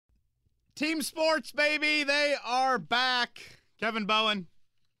Team sports, baby. They are back. Kevin Bowen.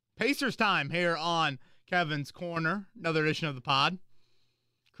 Pacers time here on Kevin's Corner. Another edition of the pod.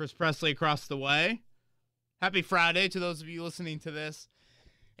 Chris Presley across the way. Happy Friday to those of you listening to this.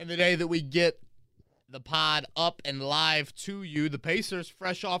 And the day that we get the pod up and live to you, the Pacers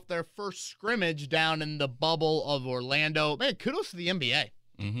fresh off their first scrimmage down in the bubble of Orlando. Man, kudos to the NBA.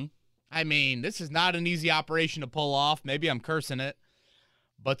 Mm-hmm. I mean, this is not an easy operation to pull off. Maybe I'm cursing it.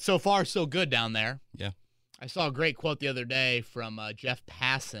 But so far, so good down there. Yeah. I saw a great quote the other day from Jeff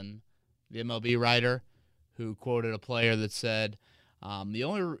Passan, the MLB writer, who quoted a player that said, the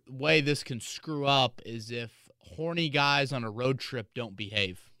only way this can screw up is if horny guys on a road trip don't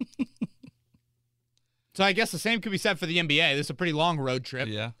behave. So I guess the same could be said for the NBA. This is a pretty long road trip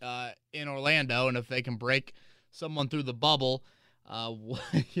in Orlando, and if they can break someone through the bubble,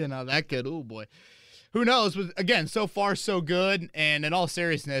 that could, oh boy. Who knows? But again, so far so good. And in all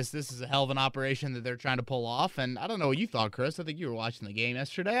seriousness, this is a hell of an operation that they're trying to pull off. And I don't know what you thought, Chris. I think you were watching the game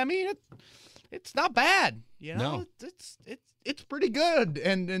yesterday. I mean, it's not bad. No. It's pretty good.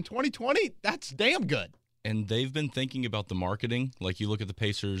 And in 2020, that's damn good. And they've been thinking about the marketing. Like, you look at the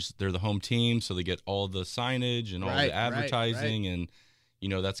Pacers, they're the home team, so they get all the signage and all the advertising. Right.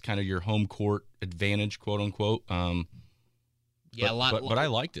 And, that's kind of your home court advantage, quote unquote. But I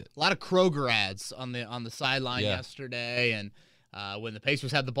liked it. A lot of Kroger ads on the sideline yesterday, and when the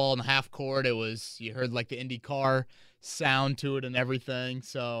Pacers had the ball in the half court, you heard like the IndyCar sound to it and everything.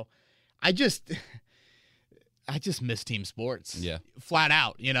 So I just miss team sports, flat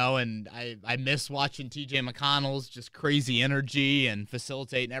out, and I miss watching T.J. McConnell's just crazy energy and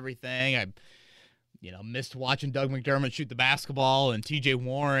facilitating everything. I missed watching Doug McDermott shoot the basketball and T.J.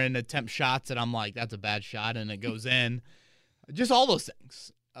 Warren attempt shots that I'm like, that's a bad shot, and it goes in. Just all those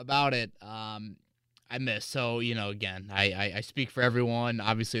things about it I miss. So, again, I speak for everyone.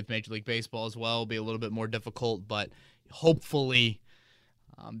 Obviously, with Major League Baseball as well, it'll be a little bit more difficult, but hopefully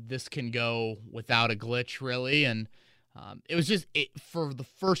this can go without a glitch, really. And it was just for the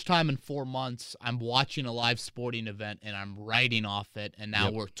first time in 4 months, I'm watching a live sporting event, and I'm writing off it, and now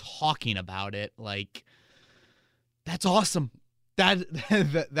we're talking about it. Like, that's awesome.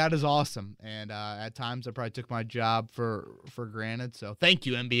 That is awesome, and at times I probably took my job for granted. So thank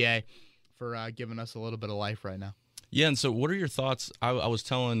you, NBA, for giving us a little bit of life right now. Yeah, and so what are your thoughts? I was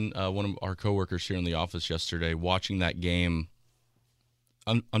telling one of our coworkers here in the office yesterday, watching that game.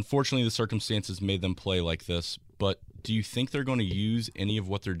 Unfortunately, the circumstances made them play like this, but do you think they're going to use any of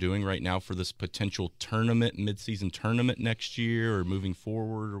what they're doing right now for this potential tournament, midseason tournament next year or moving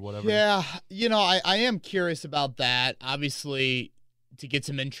forward or whatever? Yeah, I am curious about that. Obviously, to get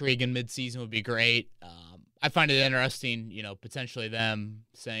some intrigue in midseason would be great. I find it interesting, potentially them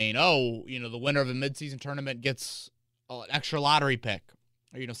saying, the winner of a midseason tournament gets an extra lottery pick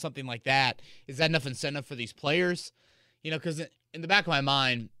or, something like that. Is that enough incentive for these players? Because in the back of my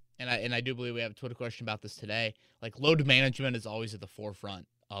mind, and I do believe we have a Twitter question about this today, like load management is always at the forefront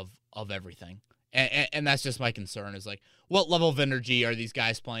of everything. And that's just my concern is like, what level of energy are these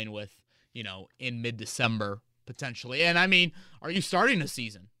guys playing with, in mid-December potentially? And I mean, are you starting a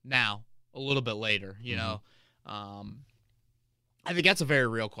season now a little bit later, I think that's a very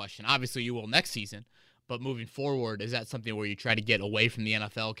real question. Obviously you will next season, but moving forward, is that something where you try to get away from the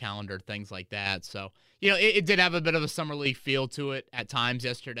NFL calendar, things like that? So, it did have a bit of a summer league feel to it at times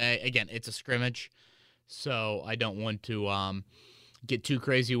yesterday. Again, it's a scrimmage, so I don't want to get too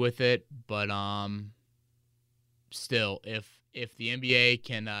crazy with it. But still, if the NBA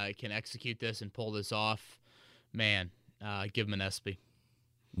can execute this and pull this off, man, give them an ESPY.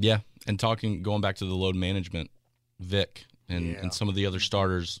 Yeah, and going back to the load management, Vic and some of the other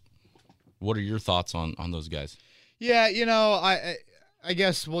starters, what are your thoughts on those guys? Yeah, I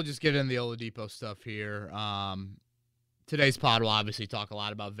guess we'll just get into the Oladipo stuff here. Today's pod will obviously talk a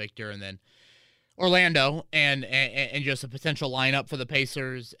lot about Victor and then Orlando and just a potential lineup for the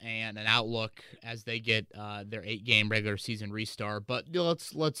Pacers and an outlook as they get their 8-game regular season restart. But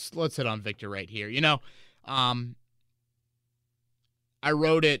let's hit on Victor right here. I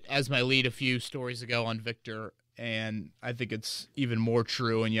wrote it as my lead a few stories ago on Victor, and I think it's even more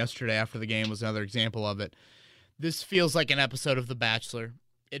true. And yesterday after the game was another example of it. This feels like an episode of The Bachelor.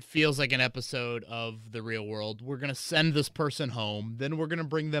 It feels like an episode of The Real World. We're going to send this person home, then we're going to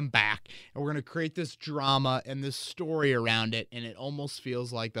bring them back, and we're going to create this drama and this story around it, and it almost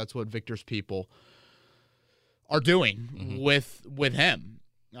feels like that's what Victor's people are doing with him.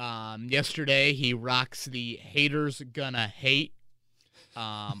 Yesterday, he rocks the haters gonna hate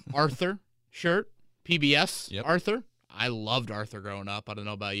Arthur shirt, PBS Arthur. I loved Arthur growing up. I don't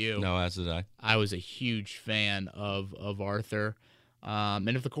know about you. No, as did I. I was a huge fan of Arthur. And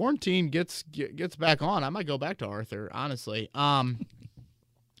if the quarantine gets back on, I might go back to Arthur, honestly.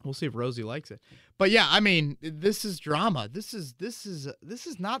 We'll see if Rosie likes it. But yeah, I mean, this is drama. This is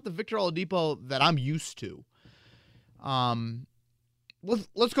not the Victor Oladipo that I'm used to.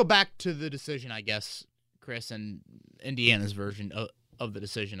 Let's go back to the decision, I guess, Chris, and Indiana's version of the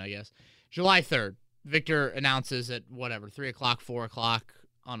decision, I guess. July 3rd, Victor announces at 3 o'clock, 4 o'clock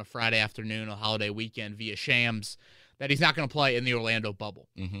on a Friday afternoon, a holiday weekend via Shams, that he's not going to play in the Orlando bubble.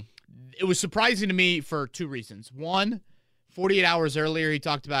 Mm-hmm. It was surprising to me for two reasons. One, 48 hours earlier, he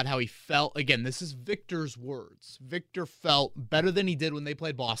talked about how he felt. Again, this is Victor's words. Victor felt better than he did when they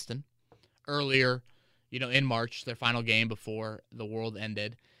played Boston earlier, in March, their final game before the world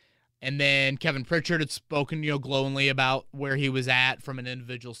ended. And then Kevin Pritchard had spoken, glowingly about where he was at from an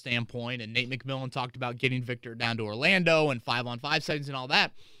individual standpoint. And Nate McMillan talked about getting Victor down to Orlando and 5-on-5 settings and all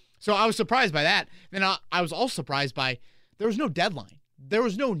that. So I was surprised by that. Then I was also surprised by there was no deadline. There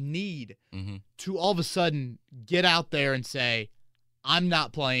was no need to all of a sudden get out there and say, I'm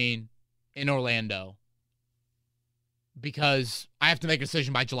not playing in Orlando because I have to make a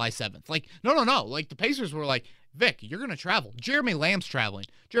decision by July 7th. Like, no. Like, the Pacers were like, Vic, you're going to travel. Jeremy Lamb's traveling.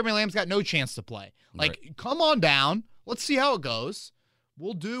 Jeremy Lamb's got no chance to play. Like, right. Come on down. Let's see how it goes.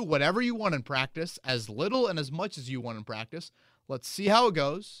 We'll do whatever you want in practice, as little and as much as you want in practice. Let's see how it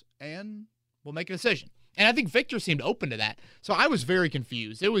goes, and we'll make a decision. And I think Victor seemed open to that. So I was very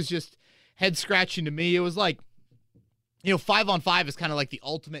confused. It was just head-scratching to me. It was like, 5-on-5 is kind of like the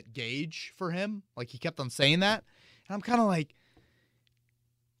ultimate gauge for him. Like, he kept on saying that. And I'm kind of like,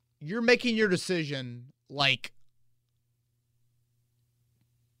 you're making your decision like,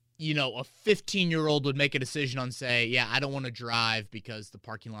 a 15-year-old would make a decision on, say, yeah, I don't want to drive because the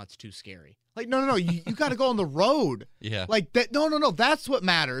parking lot's too scary. Like, no. You got to go on the road. Yeah. Like, that. No. That's what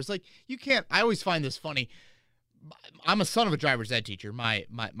matters. Like, you can't. I always find this funny. I'm a son of a driver's ed teacher. My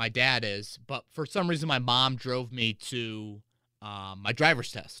dad is. But for some reason, my mom drove me to my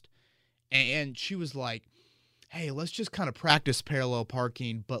driver's test. And she was like, hey, let's just kind of practice parallel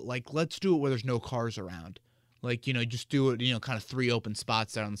parking, but, like, let's do it where there's no cars around. Like, just do it, kind of 3 open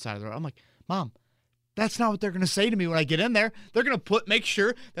spots there on the side of the road. I'm like, Mom, that's not what they're going to say to me when I get in there. They're going to make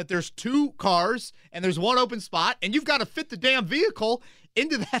sure that there's 2 cars and there's 1 open spot, and you've got to fit the damn vehicle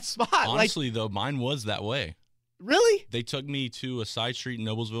into that spot. Honestly, though, mine was that way. Really? They took me to a side street in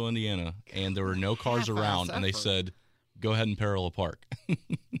Noblesville, Indiana, and there were no cars around, and they said, go ahead and parallel park.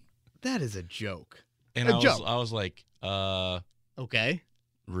 That is a joke. And I was like, okay.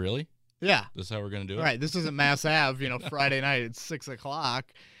 Really? Yeah. This is how we're going to do it? All right. This isn't Mass Ave, Friday night at 6 o'clock.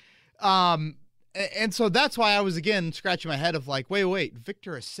 And so that's why I was, again, scratching my head of like, wait.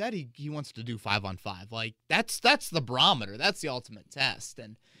 Victor has said he wants to do 5-on-5. Like, that's the barometer. That's the ultimate test.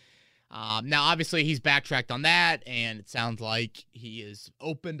 And now, obviously, he's backtracked on that, and it sounds like he is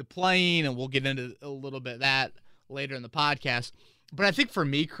open to playing, and we'll get into a little bit of that later in the podcast. But I think for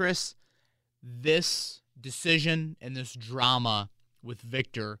me, Chris, this decision and this drama with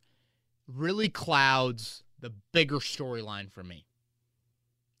Victor really clouds the bigger storyline for me.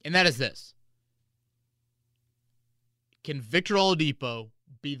 And that is this. Can Victor Oladipo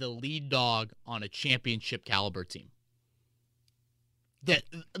be the lead dog on a championship caliber team? That's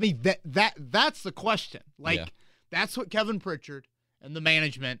the question. Like, That's what Kevin Pritchard and the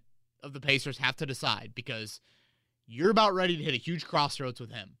management of the Pacers have to decide, because you're about ready to hit a huge crossroads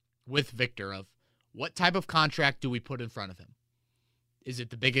with him, with Victor, of what type of contract do we put in front of him? Is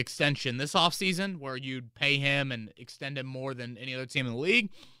it the big extension this offseason where you'd pay him and extend him more than any other team in the league?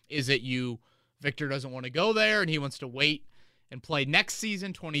 Is it Victor doesn't want to go there and he wants to wait and play next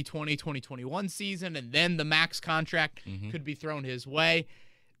season, 2020, 2021 season, and then the max contract could be thrown his way?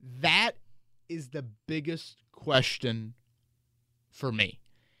 That is the biggest question for me.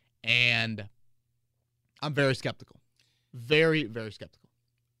 And I'm very skeptical. Very, very skeptical.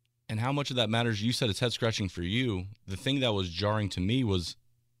 And how much of that matters? You said it's head-scratching for you. The thing that was jarring to me was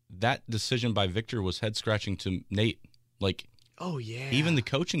that decision by Victor was head-scratching to Nate. Like, oh, yeah. Even the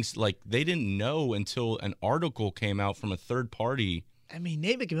coaching, like, they didn't know until an article came out from a third party. I mean,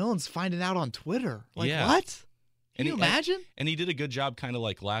 Nate McMillan's finding out on Twitter. Like, yeah. What? Can you imagine? And he did a good job kind of,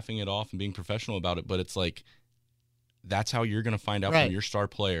 like, laughing it off and being professional about it. But it's like, that's how you're going to find out from your star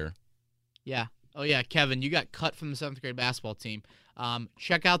player. Yeah. Oh, yeah, Kevin, you got cut from the 7th grade basketball team.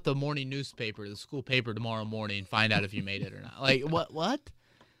 Check out the morning newspaper, the school paper tomorrow morning, and find out if you made it or not. Like, what?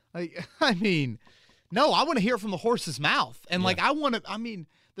 Like, I mean, no, I want to hear it from the horse's mouth. And,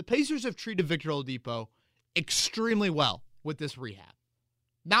 the Pacers have treated Victor Oladipo extremely well with this rehab.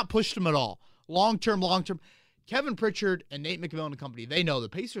 Not pushed him at all. Long-term. Kevin Pritchard and Nate McMillan and company, they know the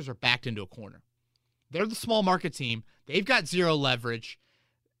Pacers are backed into a corner. They're the small market team. They've got zero leverage.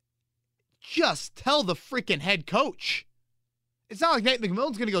 Just tell the freaking head coach. It's not like Nate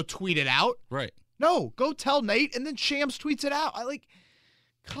McMillan's going to go tweet it out. Right. No, go tell Nate, and then Shams tweets it out.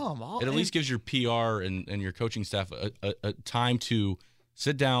 Come on. It at least gives your PR and your coaching staff a time to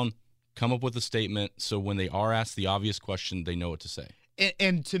sit down, come up with a statement, so when they are asked the obvious question, they know what to say.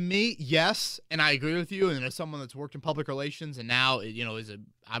 And to me, yes, and I agree with you. And as someone that's worked in public relations and now,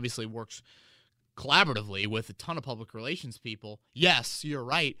 obviously works collaboratively with a ton of public relations people, yes, you're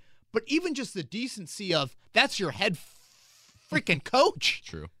right. But even just the decency of that's your head freaking coach.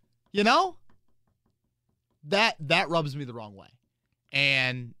 True. That rubs me the wrong way.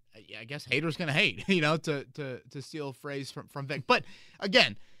 And I guess haters gonna hate, to steal a phrase from Vic. But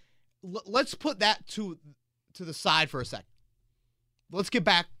again, let's put that to the side for a second. Let's get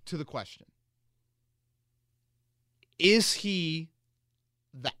back to the question. Is he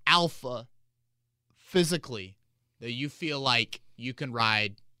the alpha physically that you feel like you can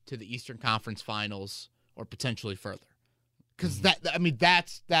ride to the Eastern Conference Finals or potentially further? Because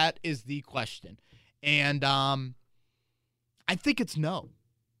that is the question. And I think it's no.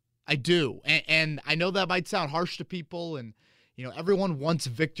 I do. And I know that might sound harsh to people, and everyone wants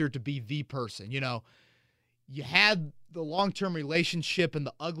Victor to be the person. You had the long-term relationship and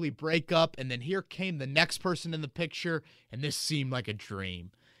the ugly breakup, and then here came the next person in the picture, and this seemed like a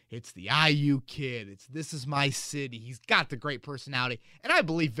dream. It's the IU kid. This is my city. He's got the great personality. And I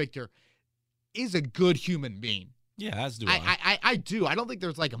believe Victor is a good human being. Yeah, as do I. I do. I don't think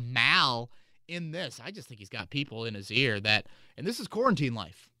there's like a mal in this. I just think he's got people in his ear and this is quarantine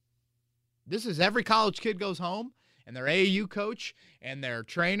life. This is every college kid goes home, and their AAU coach and their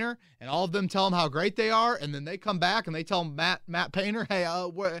trainer and all of them tell them how great they are, and then they come back and they tell Matt Painter, hey,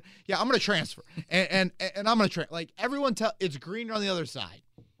 I'm going to transfer, and I'm going to everyone it's greener on the other side.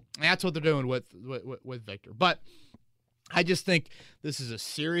 And that's what they're doing with Victor. But I just think this is a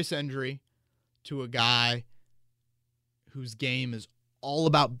serious injury to a guy whose game is all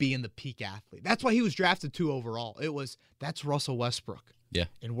about being the peak athlete. That's why he was drafted 2 overall. That's Russell Westbrook. Yeah.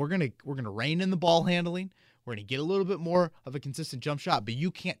 And we're gonna rein in the ball handling. We're gonna get a little bit more of a consistent jump shot, but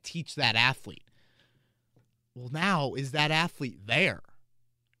you can't teach that athlete. Well, now is that athlete there?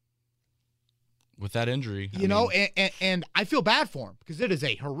 With that injury, and I feel bad for him because it is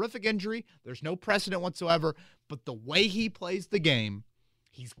a horrific injury. There's no precedent whatsoever, but the way he plays the game,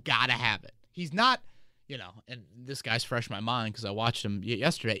 he's got to have it. He's not, and this guy's fresh in my mind because I watched him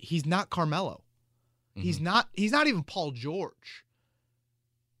yesterday. He's not Carmelo. Mm-hmm. He's not even Paul George.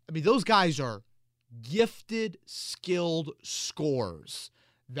 I mean, those guys are gifted, skilled scorers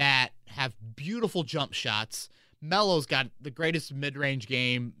that have beautiful jump shots. Melo's got the greatest mid-range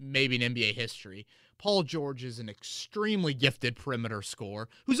game maybe in NBA history. Paul George is an extremely gifted perimeter scorer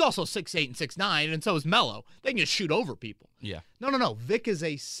who's also 6'8" and 6'9", and so is Melo. They can just shoot over people. Yeah. No. Vic is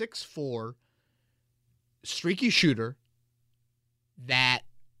a 6'4", streaky shooter that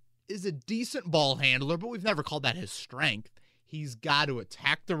is a decent ball handler, but we've never called that his strength. He's got to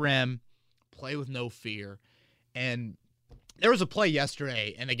attack the rim, play with no fear, and there was a play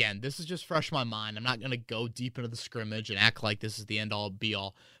yesterday, and again, this is just fresh in my mind. I'm not going to go deep into the scrimmage and act like this is the end-all,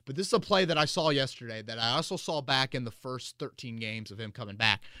 be-all, but this is a play that I saw yesterday that I also saw back in the first 13 games of him coming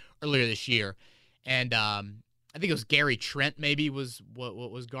back earlier this year. And I think it was Gary Trent maybe was what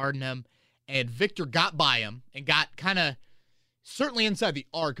was guarding him, and Victor got by him and got kind of certainly inside the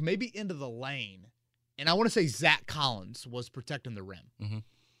arc, maybe into the lane, and I want to say Zach Collins was protecting the rim. Mm-hmm.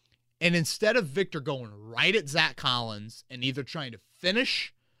 And instead of Victor going right at Zach Collins and either trying to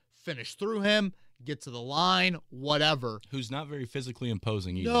finish through him, get to the line, whatever. Who's not very physically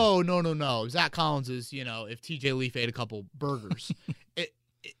imposing either. No. Zach Collins is, if TJ Leaf ate a couple burgers.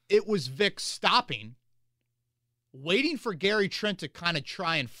 It was Vic stopping, waiting for Gary Trent to kind of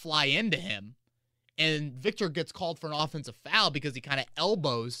try and fly into him. And Victor gets called for an offensive foul because he kind of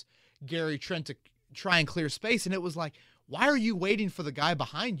elbows Gary Trent to try and clear space. And it was like, why are you waiting for the guy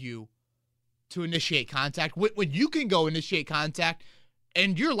behind you to initiate contact when you can go initiate contact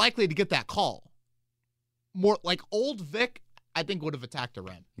and you're likely to get that call? More like old Vic, I think, would have attacked the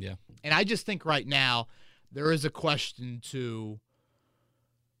rim. Yeah. And I just think right now there is a question to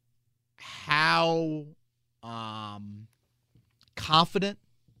how confident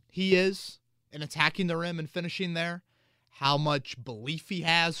he is in attacking the rim and finishing there, how much belief he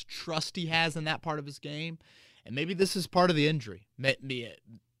has, trust he has in that part of his game. And maybe this is part of the injury. Maybe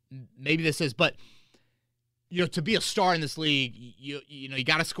this is, but to be a star in this league, you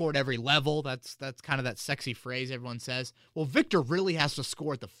got to score at every level. That's kind of that sexy phrase everyone says. Well, Victor really has to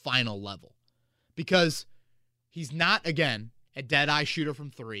score at the final level because he's not, again, a dead-eye shooter from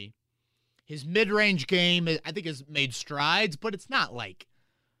 3. His mid-range game, I think, has made strides, but it's not like,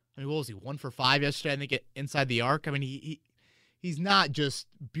 I mean, what was he, 1 for 5 yesterday, I think, inside the arc? I mean, he's not just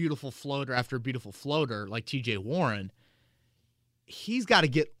beautiful floater after beautiful floater like TJ Warren. He's got to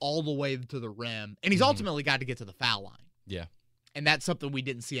get all the way to the rim, and he's ultimately got to get to the foul line. Yeah. And that's something we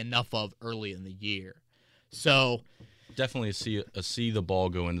didn't see enough of early in the year. So definitely a see the ball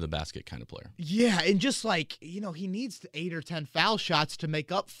go into the basket kind of player. Yeah, and just like, he needs 8 or 10 foul shots to make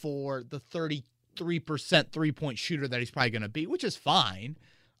up for the 33% three-point shooter that he's probably going to be, which is fine.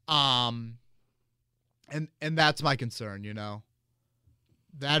 And that's my concern,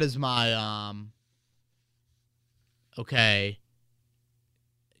 That is my okay.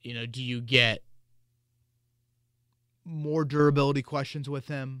 Do you get more durability questions with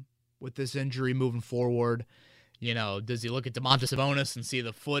him with this injury moving forward? Does he look at Domantas Sabonis and see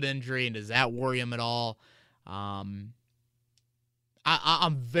the foot injury, and does that worry him at all? I'm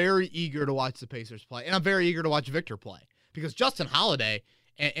very eager to watch the Pacers play, and I'm very eager to watch Victor play, because Justin Holiday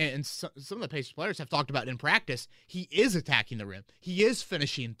and some of the Pacers players have talked about in practice, he is attacking the rim. He is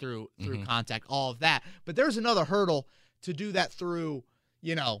finishing through contact, all of that. But there's another hurdle to do that through,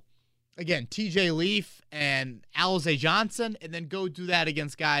 again, TJ Leaf and Alize Johnson, and then go do that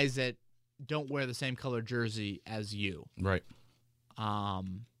against guys that don't wear the same color jersey as you. Right. I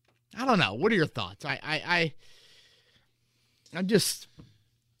don't know. What are your thoughts? I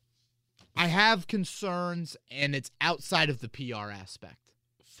have concerns, and it's outside of the PR aspect.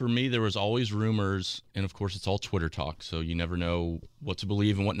 For me, there was always rumors, and of course it's all Twitter talk, so you never know what to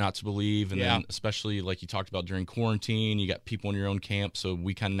believe and what not to believe. And then especially like you talked about during quarantine, you got people in your own camp, so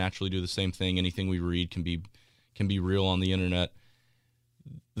we kind of naturally do the same thing. Anything we read can be real on the internet.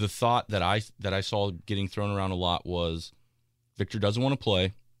 The thought that I saw getting thrown around a lot was Victor doesn't want to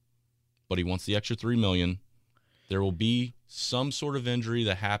play, but he wants the extra $3 million. There will be some sort of injury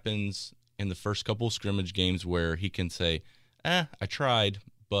that happens in the first couple of scrimmage games where he can say, I tried,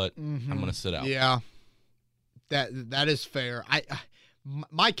 but I'm going to sit out. Yeah, that is fair.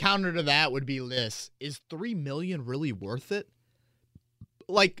 My counter to that would be this: is $3 million really worth it?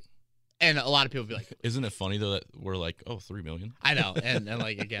 Like, and a lot of people be like, isn't it funny though that we're like, oh, $3 million? I know, and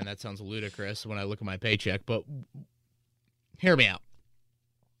like, again, that sounds ludicrous when I look at my paycheck. But hear me out.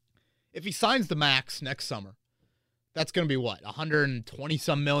 If he signs the max next summer, that's going to be what, 120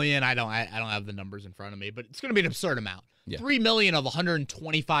 some million? I don't have the numbers in front of me, but it's going to be an absurd amount. Yeah. $3 million of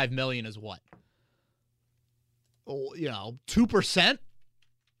 125 million is what? 2%? 1%,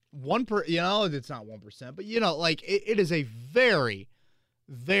 it's not 1%, but like it is a very,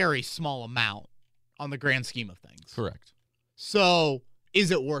 very small amount on the grand scheme of things. Correct. So is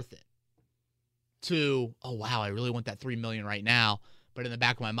it worth it to, oh wow, I really want that $3 million right now, but in the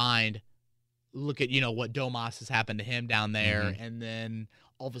back of my mind, look at, what Domas has happened to him down there, and then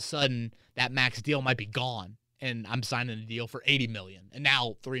all of a sudden that max deal might be gone, and I'm signing a deal for $80 million, and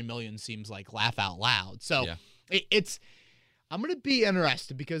now $3 million seems like laugh out loud. So I'm going to be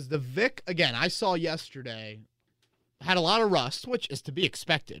interested, because the Vic, again, I saw yesterday, had a lot of rust, which is to be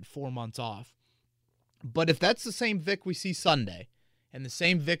expected, 4 months off. But if that's the same Vic we see Sunday, and the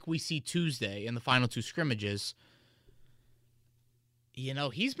same Vic we see Tuesday in the final 2 scrimmages,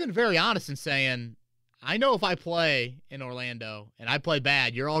 he's been very honest in saying, I know if I play in Orlando and I play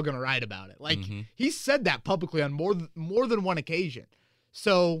bad, you're all going to write about it. Like, he said that publicly on more than one occasion.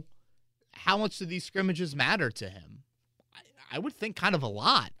 So how much do these scrimmages matter to him? I would think kind of a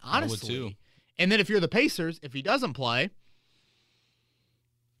lot, honestly. I would too. And then if you're the Pacers, if he doesn't play,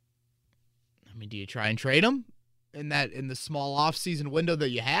 I mean, do you try and trade him in the small offseason window that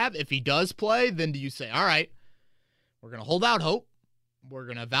you have? If he does play, then do you say, all right, we're going to hold out hope. We're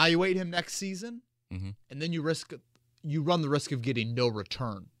going to evaluate him next season. And then you run the risk of getting no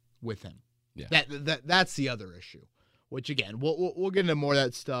return with him. Yeah. That's the other issue, which again, we'll get into more of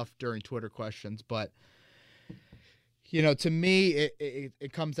that stuff during Twitter questions. But, to me,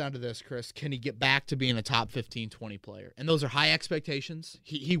 it comes down to this, Chris. Can he get back to being a top 15, 20 player? And those are high expectations.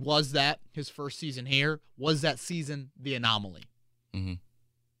 He was that his first season here. Was that season the anomaly?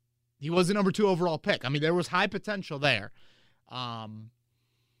 He was the number 2 overall pick. I mean, there was high potential there.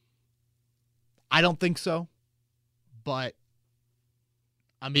 I don't think so, but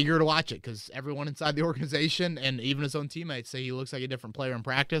I'm eager to watch it, because everyone inside the organization and even his own teammates say he looks like a different player in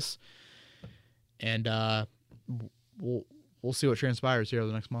practice. And we'll see what transpires here over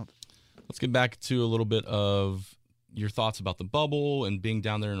the next month. Let's get back to a little bit of your thoughts about the bubble and being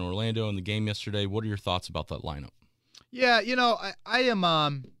down there in Orlando and the game yesterday. What are your thoughts about that lineup? Yeah, I am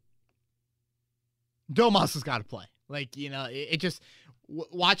Domas has got to play. Like, it just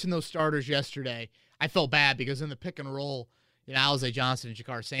watching those starters yesterday, I felt bad because in the pick and roll, Alize Johnson and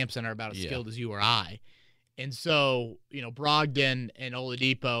Jakar Sampson are about as skilled as you or I. And so, Brogdon and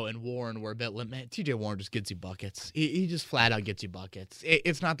Oladipo and Warren were a bit limited. Man, TJ Warren just gets you buckets. He just flat out gets you buckets.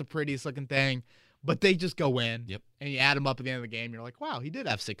 It's not the prettiest looking thing, but they just go in. Yep. And you add them up at the end of the game, you're like, wow, he did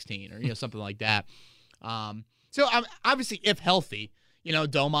have 16 or, something like that. So obviously, if healthy,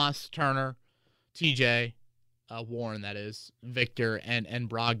 Domas, Turner, TJ, Warren, that is, Victor, and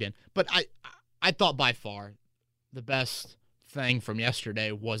Brogdon. But I thought by far the best thing from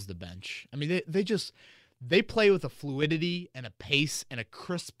yesterday was the bench. I mean, they play with a fluidity and a pace and a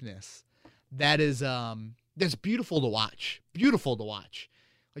crispness that is that's beautiful to watch. Beautiful to watch.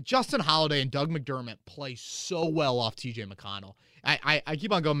 Like Justin Holiday and Doug McDermott play so well off TJ McConnell. I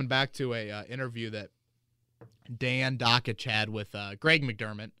keep on going back to a interview that Dan Dockich had with Greg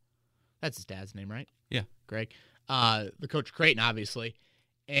McDermott. That's his dad's name, right? Yeah. Greg. The coach of Creighton, obviously.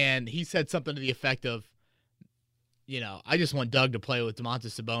 And he said something to the effect of, I just want Doug to play with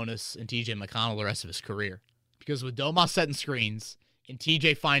Domantas Sabonis and TJ McConnell the rest of his career. Because with Domas setting screens and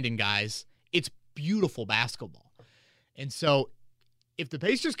TJ finding guys, it's beautiful basketball. And so if the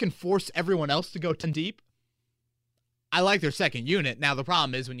Pacers can force everyone else to go 10 deep, I like their second unit. Now, the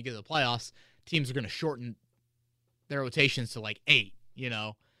problem is when you get to the playoffs, teams are going to shorten their rotations to like 8,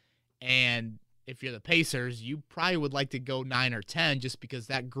 And if you're the Pacers, you probably would like to go 9 or 10 just because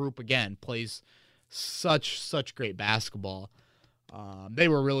that group, again, plays such great basketball. They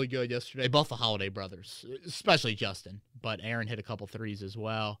were really good yesterday, both the Holiday brothers, especially Justin, but Aaron hit a couple threes as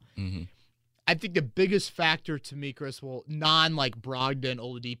well. Mm-hmm. I think the biggest factor to me, Chris, like Brogdon,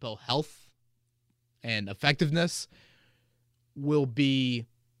 Oladipo health and effectiveness will be,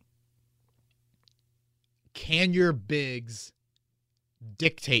 can your bigs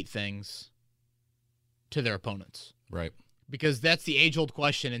dictate things to their opponents? Right. Because that's the age-old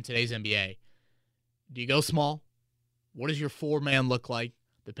question in today's NBA. Do you go small? What does your 4-man look like?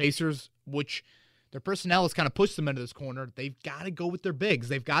 The Pacers, which their personnel has kind of pushed them into this corner, they've got to go with their bigs.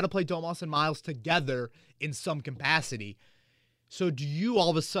 They've got to play Domas and Miles together in some capacity. So do you all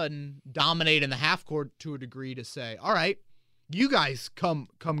of a sudden dominate in the half court to a degree to say, all right, you guys come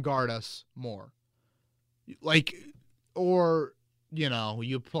guard us more? Or,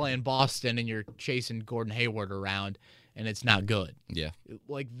 you play in Boston and you're chasing Gordon Hayward around and it's not good. Yeah.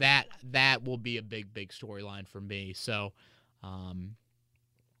 Like that will be a big storyline for me. So,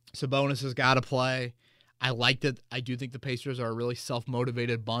 Sabonis has got to play. I like that. I do think the Pacers are a really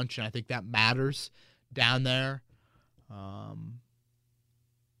self-motivated bunch, and I think that matters down there. And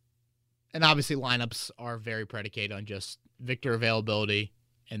obviously lineups are very predicated on just Victor availability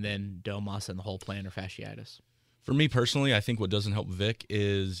and then Domas and the whole plantar fasciitis. For me personally, I think what doesn't help Vic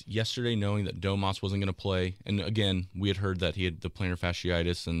is yesterday knowing that Domas wasn't going to play. And again, we had heard that he had the plantar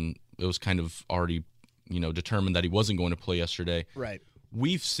fasciitis, and it was kind of already, determined that he wasn't going to play yesterday. Right.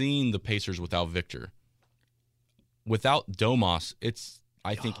 We've seen the Pacers without Victor. Without Domas, it's,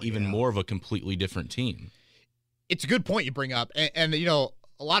 I think, even more of a completely different team. It's a good point you bring up. And a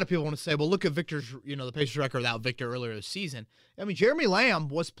lot of people want to say, well, look at Victor's, the Pacers record without Victor earlier this season. I mean, Jeremy Lamb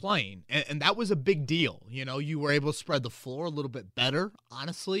was playing, and that was a big deal. You were able to spread the floor a little bit better,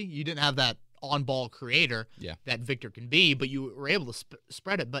 honestly. You didn't have that on-ball creator that Victor can be, but you were able to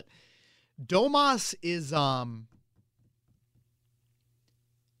spread it. But Domas is,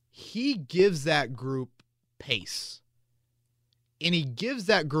 he gives that group pace. And he gives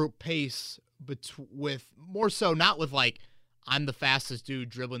that group pace with more so not with like, I'm the fastest dude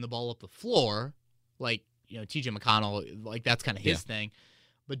dribbling the ball up the floor, like, TJ McConnell, like that's kind of his thing.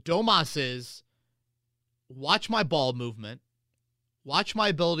 But Domas is, watch my ball movement, watch my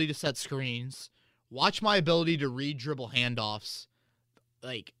ability to set screens, watch my ability to read dribble handoffs.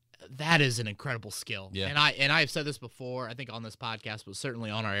 Like, that is an incredible skill. Yeah. And I've said this before, I think on this podcast, but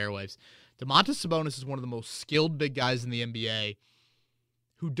certainly on our airwaves. Domantas Sabonis is one of the most skilled big guys in the NBA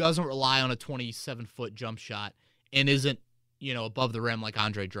who doesn't rely on a 27-foot jump shot and isn't, above the rim like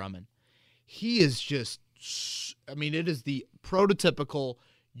Andre Drummond. He is just, it is the prototypical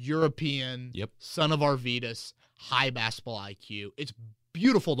European son of Arvydas, high basketball IQ. It's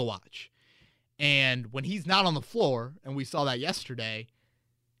beautiful to watch. And when he's not on the floor, and we saw that yesterday,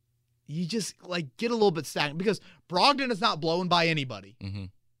 you just get a little bit stagnant because Brogdon is not blown by anybody. Mm-hmm.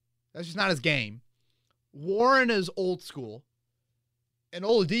 That's just not his game. Warren is old school. And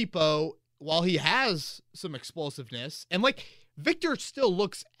Oladipo, while he has some explosiveness, and Victor still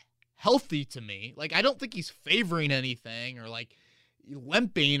looks healthy to me. I don't think he's favoring anything or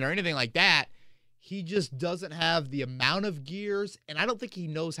limping or anything like that. He just doesn't have the amount of gears, and I don't think he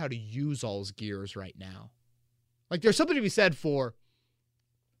knows how to use all his gears right now. There's something to be said for,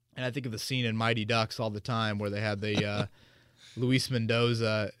 and I think of the scene in Mighty Ducks all the time where they had the Luis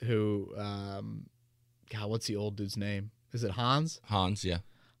Mendoza, who, God, what's the old dude's name? Is it Hans? Hans, yeah.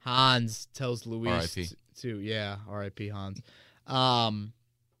 Hans tells Luis R.I.P. Hans.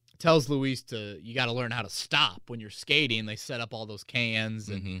 Tells Luis you got to learn how to stop when you're skating. They set up all those cans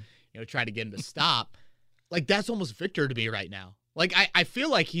and try to get him to stop. Like, that's almost Victor to me right now. Like, I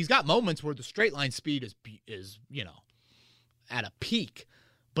feel like he's got moments where the straight line speed is at a peak,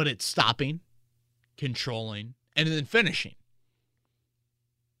 but it's stopping, controlling, and then finishing.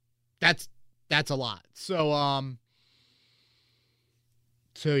 That's a lot. So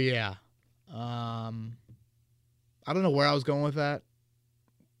yeah. I don't know where I was going with that.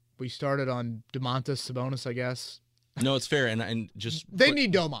 We started on Domantas Sabonis, I guess. No, it's fair, and just they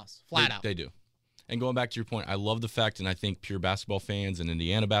need Domas flat out. They do. And going back to your point, I love the fact, and I think pure basketball fans and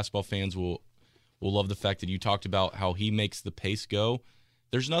Indiana basketball fans will love the fact that you talked about how he makes the pace go.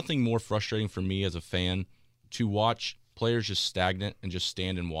 There's nothing more frustrating for me as a fan to watch players just stagnant and just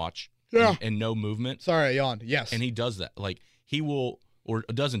stand and watch and no movement. Sorry, I yawned. Yes. And he does that. Like, he will, or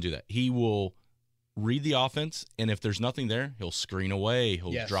doesn't do that. He will read the offense, and if there's nothing there, he'll screen away.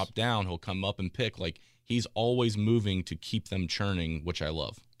 He'll drop down. He'll come up and pick. Like, he's always moving to keep them churning, which I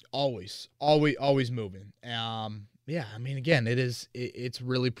love. Always moving. Yeah, I mean, again, it's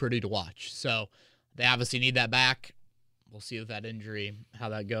really pretty to watch. So they obviously need that back. We'll see with that injury how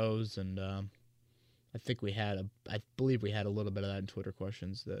that goes. And I believe we had a little bit of that in Twitter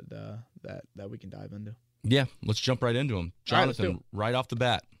questions that we can dive into. Yeah, let's jump right into them. Jonathan, right off the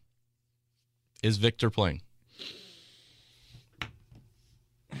bat, is Victor playing?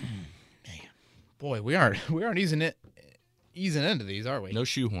 Man, boy, we aren't easing into these, are we? No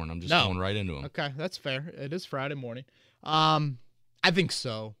shoehorn. I'm just going right into them. Okay, that's fair. It is Friday morning. I think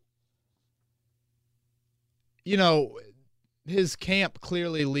so. His camp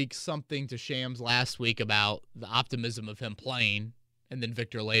clearly leaked something to Shams last week about the optimism of him playing, and then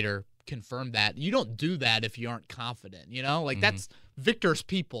Victor later confirmed that. You don't do that if you aren't confident, That's Victor's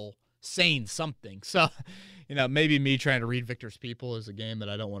people saying something. So, maybe me trying to read Victor's people is a game that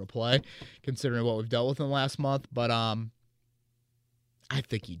I don't want to play, considering what we've dealt with in the last month. But I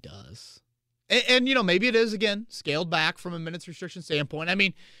think he does. And maybe it is, again, scaled back from a minutes restriction standpoint. I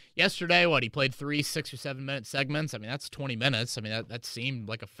mean, yesterday, he played 3 6 or 7 minute segments. I mean, that's 20 minutes. I mean, that seemed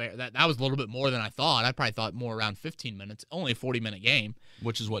like a fair – that was a little bit more than I thought. I probably thought more around 15 minutes, only a 40-minute game.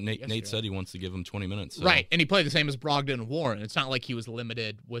 Which is what Nate said. He wants to give him 20 minutes. So. Right, and he played the same as Brogdon and Warren. It's not like he was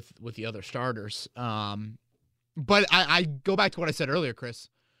limited with the other starters. But I go back to what I said earlier, Chris.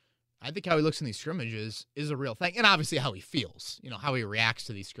 I think how he looks in these scrimmages is a real thing. And obviously how he feels, how he reacts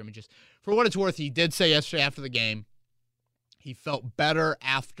to these scrimmages. For what it's worth, he did say yesterday after the game, he felt better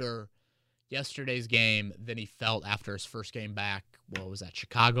after yesterday's game than he felt after his first game back. What was that,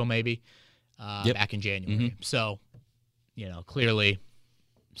 Chicago maybe? Back in January. Mm-hmm. So, clearly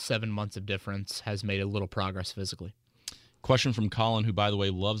 7 months of difference has made a little progress physically. Question from Colin, who, by the way,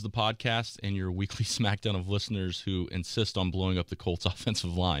 loves the podcast and your weekly smackdown of listeners who insist on blowing up the Colts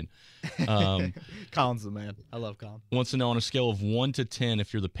offensive line. Colin's the man. I love Colin. Wants to know, on a scale of 1 to 10,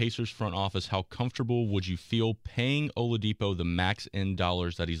 if you're the Pacers front office, how comfortable would you feel paying Oladipo the max end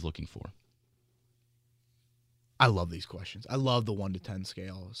dollars that he's looking for? I love these questions. I love the 1 to 10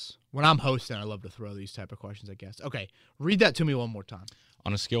 scales. When I'm hosting, I love to throw these type of questions at guests. Okay, read that to me one more time.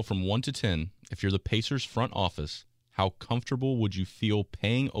 On a scale from 1 to 10, if you're the Pacers front office, how comfortable would you feel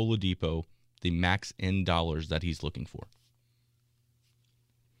paying Oladipo the max end dollars that he's looking for?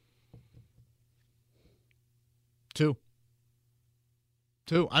 2.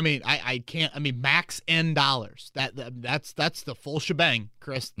 I mean, I can't. I mean, max end dollars. That's the full shebang,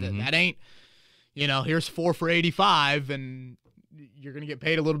 Chris. That ain't. Here's 4 for 85, and you're gonna get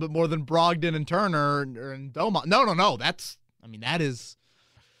paid a little bit more than Brogdon and Turner and Doma. No. That is.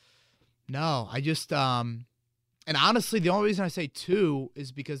 No, I just. And honestly, the only reason I say 2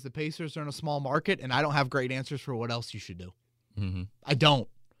 is because the Pacers are in a small market, and I don't have great answers for what else you should do. Mm-hmm. I don't.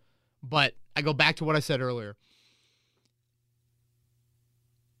 But I go back to what I said earlier.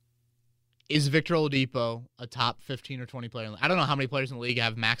 Is Victor Oladipo a top 15 or 20 player? I don't know how many players in the league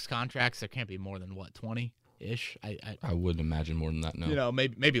have max contracts. There can't be more than, 20-ish? I wouldn't imagine more than that, no.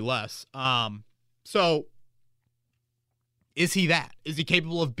 Maybe less. So is he that? Is he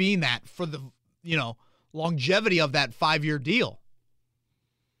capable of being that for the, longevity of that 5-year deal?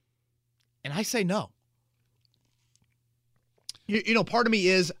 And I say no. Part of me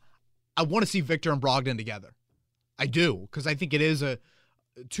is I want to see Victor and Brogdon together. I do, because I think it is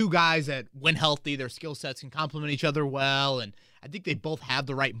two guys that, when healthy, their skill sets can complement each other well, and I think they both have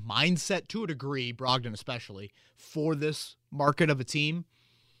the right mindset to a degree, Brogdon especially, for this market of a team.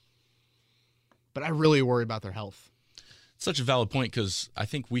 But I really worry about their health. Such a valid point, because I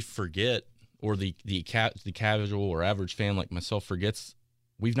think we forget, or the casual or average fan like myself forgets,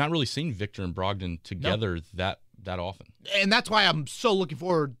 we've not really seen Victor and Brogdon together that often. And that's why I'm so looking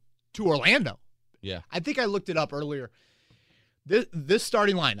forward to Orlando. Yeah. I think I looked it up earlier. This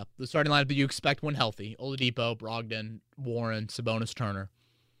starting lineup, the starting lineup that you expect when healthy, Oladipo, Brogdon, Warren, Sabonis, Turner,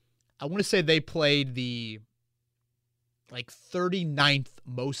 I want to say they played the 39th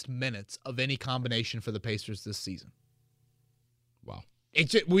most minutes of any combination for the Pacers this season. Wow.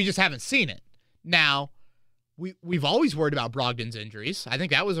 We just haven't seen it. Now, we've always worried about Brogdon's injuries. I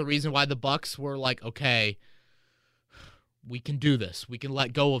think that was a reason why the Bucks were like, okay, we can do this. We can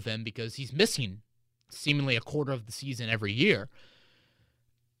let go of him because he's missing seemingly a quarter of the season every year.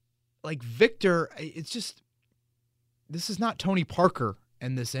 Like Victor, it's just, this is not Tony Parker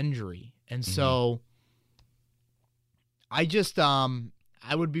and this injury. And so I just,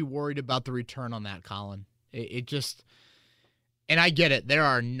 I would be worried about the return on that, Colin. It just, and I get it. There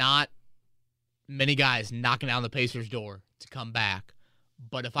are not many guys knocking down the Pacers' door to come back.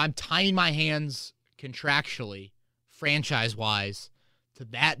 But if I'm tying my hands contractually, franchise-wise, to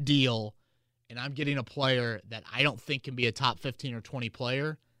that deal, and I'm getting a player that I don't think can be a top 15 or 20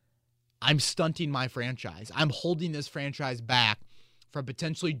 player, I'm stunting my franchise. I'm holding this franchise back from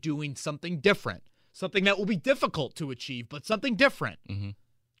potentially doing something different, something that will be difficult to achieve, but something different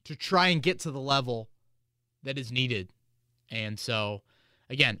to try and get to the level that is needed. And so,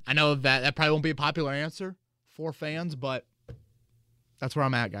 again, I know that probably won't be a popular answer for fans, but that's where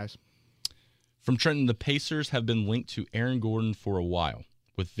I'm at, guys. From Trenton, the Pacers have been linked to Aaron Gordon for a while.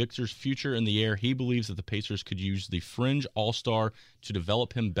 With Victor's future in the air, he believes that the Pacers could use the fringe all-star to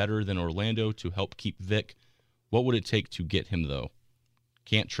develop him better than Orlando to help keep Vic. What would it take to get him, though?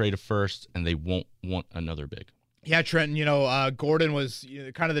 Can't trade a first, and they won't want another big. Yeah, Trenton, Gordon was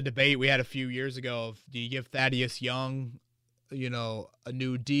kind of the debate we had a few years ago of, do you give Thaddeus Young, a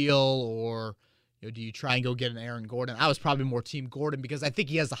new deal, or do you try and go get an Aaron Gordon? I was probably more Team Gordon because I think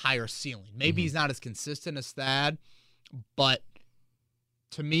he has a higher ceiling. Maybe he's not as consistent as Thad, but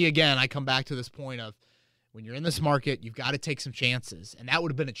to me, again, I come back to this point of when you're in this market, you've got to take some chances, and that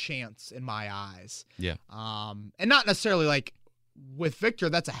would have been a chance in my eyes. Yeah. And not necessarily like with Victor,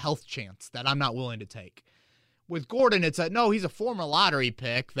 that's a health chance that I'm not willing to take. With Gordon, it's he's a former lottery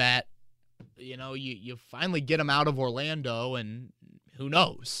pick that, you finally get him out of Orlando, and who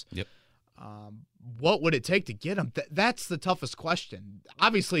knows? Yep. What would it take to get him? That's the toughest question.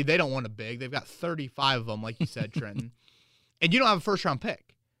 Obviously, they don't want a big. They've got 35 of them, like you said, Trenton. And you don't have a first-round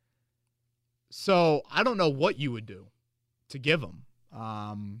pick. So I don't know what you would do to give him.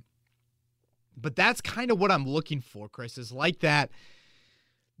 But that's kind of what I'm looking for, Chris, is like that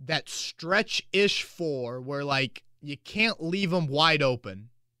stretch-ish four where, you can't leave him wide open,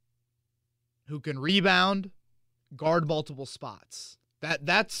 who can rebound, guard multiple spots.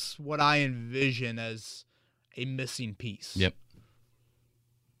 That's what I envision as a missing piece. Yep.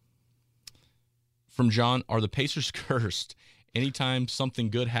 From John, are the Pacers cursed? Anytime something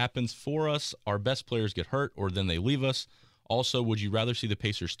good happens for us, our best players get hurt or then they leave us. Also, would you rather see the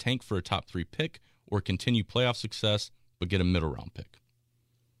Pacers tank for a top 3 pick or continue playoff success but get a middle round pick?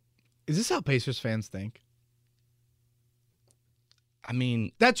 Is this how Pacers fans think? I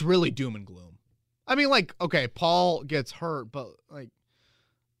mean, that's really doom and gloom. I mean, okay, Paul gets hurt, but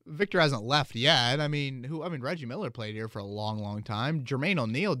Victor hasn't left yet. I mean, Reggie Miller played here for a long, long time. Jermaine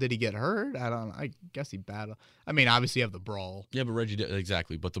O'Neal, did he get hurt? I guess he battled. I mean, obviously you have the brawl. Yeah, but Reggie did,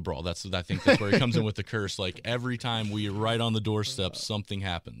 exactly. But the brawl, I think that's where he comes in with the curse. Every time we are right on the doorstep, something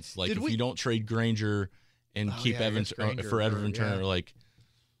happens. If you don't trade Granger and keep Evans for Evan Turner,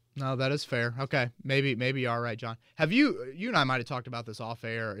 No, that is fair. Okay, maybe you're all right, John. Have you and I might have talked about this off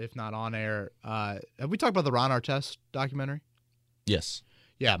air, if not on air. Have we talked about the Ron Artest documentary? Yes.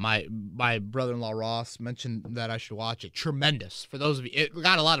 Yeah, my brother-in-law Ross mentioned that I should watch it. Tremendous. For those of you, it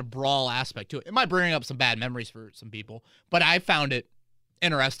got a lot of brawl aspect to it. It might bring up some bad memories for some people, but I found it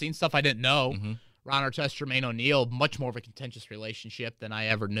interesting, stuff I didn't know. Ron Artest, Jermaine O'Neal, much more of a contentious relationship than I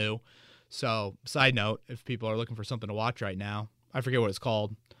ever knew. So, side note, if people are looking for something to watch right now, I forget what it's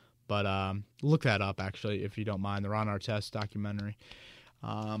called, but look that up, actually, if you don't mind, the Ron Artest documentary.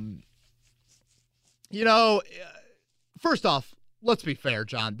 First off, let's be fair,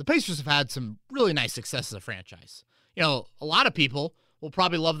 John. The Pacers have had some really nice success as a franchise. A lot of people will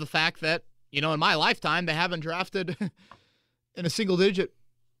probably love the fact that, in my lifetime, they haven't drafted in a single-digit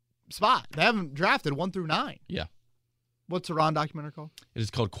spot. They haven't drafted 1 through 9. Yeah. What's the Ron documentary called? It is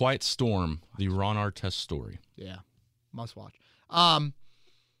called Quiet Storm, the Ron Artest story. Yeah, must watch.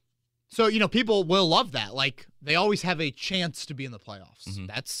 So, people will love that. They always have a chance to be in the playoffs.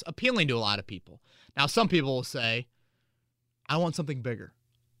 That's appealing to a lot of people. Now, some people will say, I want something bigger.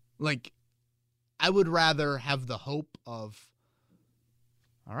 Like, I would rather have the hope of,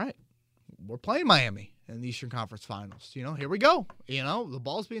 all right, we're playing Miami in the Eastern Conference Finals. You know, here we go. You know, the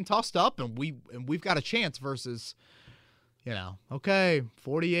ball's being tossed up, and we've got a chance versus, you know, okay,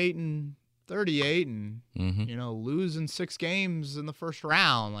 48-38, and you know, losing 6 games in the first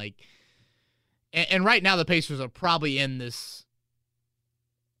round. Like, and right now the Pacers are probably in this.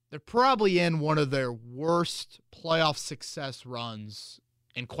 They're probably in one of their worst playoff success runs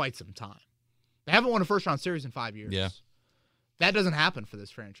in quite some time. They haven't won a first-round series in 5 years. Yeah. That doesn't happen for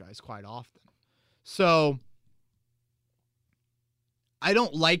this franchise quite often. So, I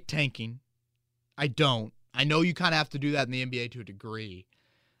don't like tanking. I don't. I know you kind of have to do that in the NBA to a degree.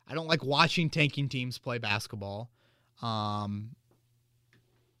 I don't like watching tanking teams play basketball. But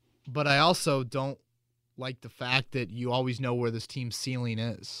I also don't like the fact that you always know where this team's ceiling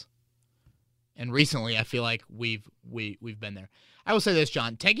is. And recently, I feel like we've been there. I will say this,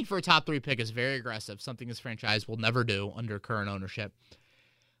 John. Tanking for a top 3 pick is very aggressive, something this franchise will never do under current ownership.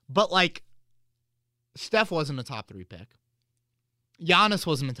 But, like, Steph wasn't a top 3 pick. Giannis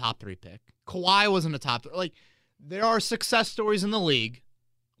wasn't a top 3 pick. Kawhi wasn't a top 3. Like, there are success stories in the league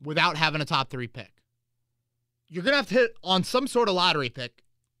without having a top 3 pick. You're going to have to hit on some sort of lottery pick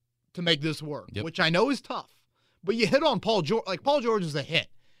to make this work, which I know is tough. But you hit on Paul George. Like, Paul George is a hit.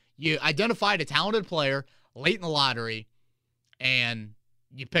 You identified a talented player late in the lottery, and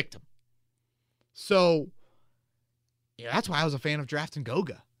you picked him. So, yeah, that's why I was a fan of drafting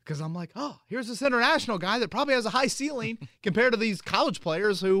Goga. Because I'm like, oh, here's this international guy that probably has a high ceiling compared to these college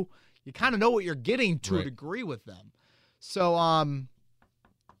players who you kind of know what you're getting to a degree with them. So, I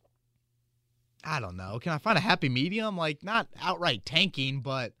don't know. Can I find a happy medium? Like, not outright tanking,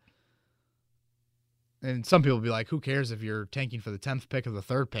 but... And some people will be like, who cares if you're tanking for the 10th pick or the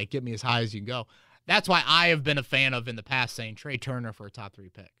 3rd pick? Get me as high as you can go. That's why I have been a fan of, in the past, saying Trey Turner for a top 3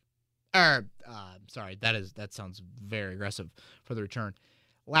 pick. Sorry, that sounds very aggressive for the return.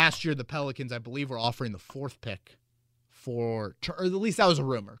 Last year, the Pelicans, I believe, were offering the 4th pick or at least that was a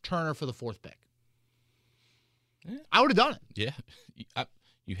rumor, Turner for the 4th pick. Yeah. I would have done it. Yeah,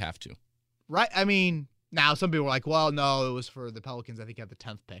 you have to. Right? I mean, now some people were like, well, no, it was for the Pelicans, I think, at the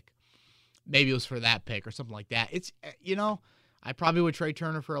 10th pick. Maybe it was for that pick or something like that. It's, you know, I probably would trade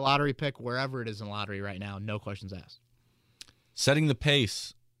Turner for a lottery pick wherever it is in lottery right now. No questions asked. Setting the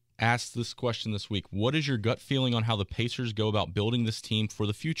pace asked this question this week. What is your gut feeling on how the Pacers go about building this team for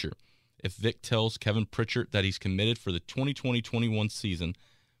the future? If Vic tells Kevin Pritchard that he's committed for the 2020-21 season,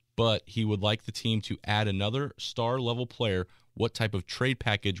 but he would like the team to add another star-level player, what type of trade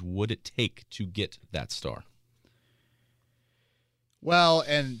package would it take to get that star? Well,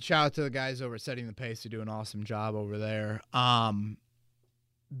 and shout out to the guys over at Setting the Pace who do an awesome job over there.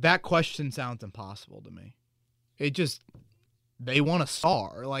 That question sounds impossible to me. They want a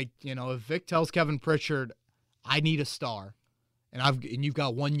star. Like, you know, if Vic tells Kevin Pritchard, I need a star, and you've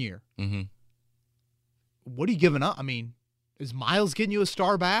got 1 year. Mm-hmm. What are you giving up? I mean, is Miles getting you a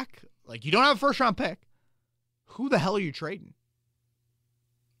star back? Like, you don't have a first-round pick. Who the hell are you trading?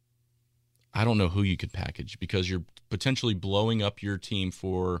 I don't know who you could package because you're potentially blowing up your team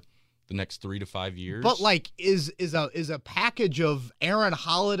for the next 3 to 5 years. But like, is a package of Aaron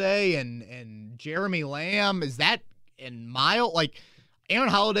Holiday and Jeremy Lamb, is that and Miles, like Aaron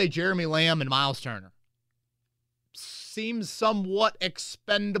Holiday, Jeremy Lamb, and Miles Turner seems somewhat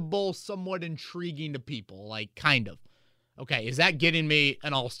expendable, somewhat intriguing to people. Like, kind of. Okay, is that getting me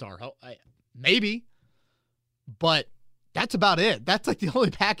an all-star? Maybe, but that's about it. That's like the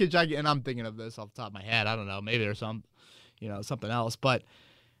only package I get, and I'm thinking of this off the top of my head. I don't know. Maybe there's something else, but.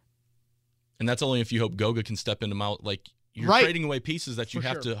 And that's only if you hope Goga can step into Miles. Like, you're trading away pieces that you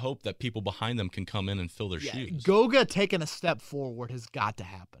have to hope that people behind them can come in and fill their shoes. Goga taking a step forward has got to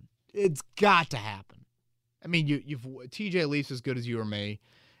happen. It's got to happen. I mean, you've TJ Leaf's as good as you or me.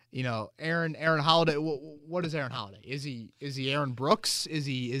 You know, Aaron Holiday. What is Aaron Holiday? Is he Aaron Brooks? Is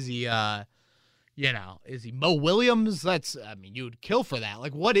he Mo Williams? You would kill for that.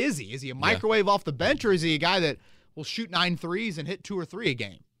 Like, what is he? Is he a microwave off the bench, or is he a guy that will shoot 9 threes and hit 2 or 3 a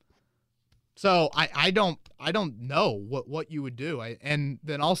game? So I don't know what you would do. And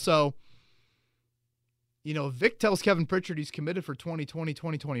then also, you know, Vic tells Kevin Pritchard he's committed for 2020,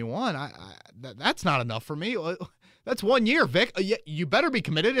 2021. That's not enough for me. That's 1 year, Vic. You better be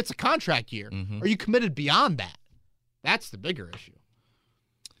committed. It's a contract year. Mm-hmm. Are you committed beyond that? That's the bigger issue.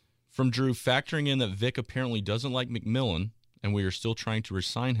 From Drew, factoring in that Vic apparently doesn't like McMillan and we are still trying to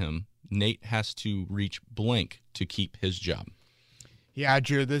re-sign him, Nate has to reach blank to keep his job. Yeah,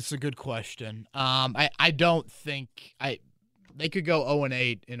 Drew, this is a good question. I don't think they could go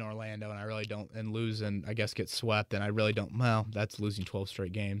 0-8 in Orlando, and I really don't, and lose and I guess get swept, and I really don't. Well, that's losing 12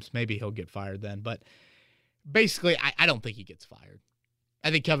 straight games. Maybe he'll get fired then, but basically, I don't think he gets fired.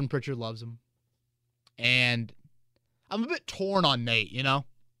 I think Kevin Pritchard loves him, and I'm a bit torn on Nate.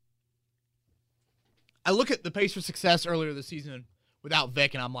 I look at the Pacers' success earlier this season without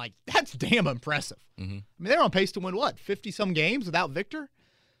Vic, and I'm like, that's damn impressive. Mm-hmm. I mean, they're on pace to win, 50-some games without Victor?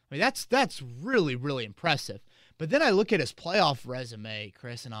 I mean, that's really, really impressive. But then I look at his playoff resume,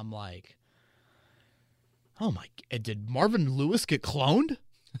 Chris, and I'm like, oh my, did Marvin Lewis get cloned?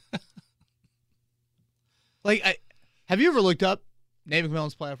 Have you ever looked up Nate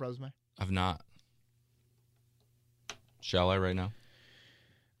McMillan's playoff resume? I've not. Shall I right now?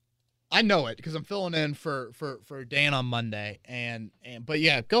 I know it because I'm filling in for Dan on Monday, but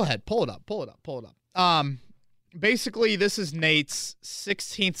yeah, go ahead, pull it up. Basically, this is Nate's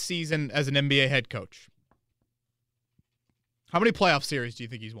 16th season as an NBA head coach. How many playoff series do you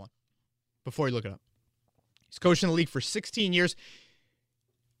think he's won? Before you look it up, he's coached in the league for 16 years,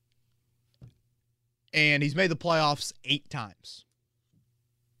 and he's made the playoffs 8 times.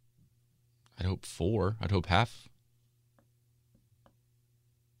 I'd hope 4. I'd hope half.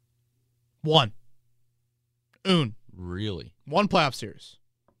 1. Really? 1 playoff series.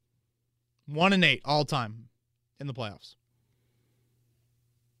 1-8 all time in the playoffs.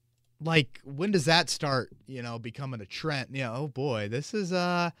 Like, when does that start, becoming a trend? Oh boy, this is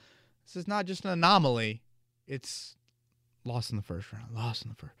not just an anomaly. It's lost in the first round, lost in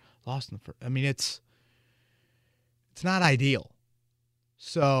the first. I mean, it's not ideal.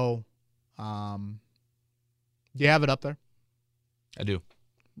 So, do you have it up there? I do.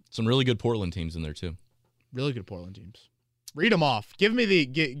 Some really good Portland teams in there too. Really good Portland teams. Read them off. Give me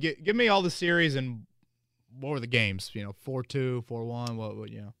give me all the series and what were the games? 4-2, 4-1. What?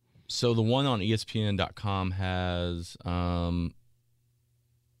 So the one on ESPN.com has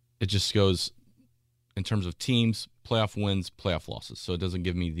it just goes in terms of teams, playoff wins, playoff losses. So it doesn't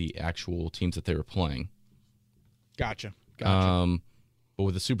give me the actual teams that they were playing. Gotcha. But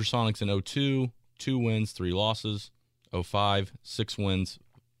with the Supersonics in 2002, 2 wins, 3 losses. 2005, 6 wins,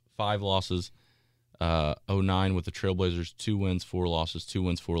 5 losses. 2009 with the Trailblazers, 2 wins, 4 losses, 2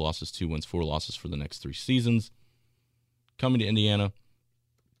 wins, 4 losses, 2 wins, 4 losses for the next 3 seasons. Coming to Indiana,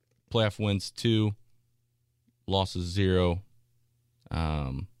 playoff wins 2, losses 0.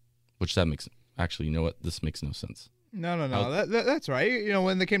 Which that makes actually, you know what? This makes no sense. No. That's right.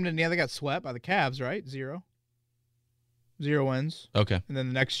 When they came to Indiana, they got swept by the Cavs, right? 0 wins. Okay. And then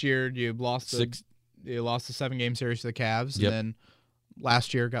the next year, you lost the 7-game series to the Cavs, and then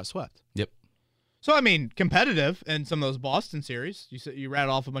last year got swept. Yep. So, I mean, competitive in some of those Boston series. You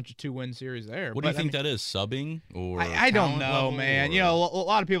rattled off a bunch of 2-win series there. What do you think that is? Subbing or I don't know, level, man. Or? A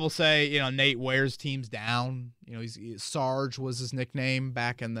lot of people say Nate wears teams down. Sarge was his nickname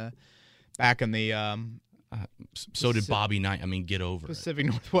back in the. So did Bobby Knight. I mean, get over Pacific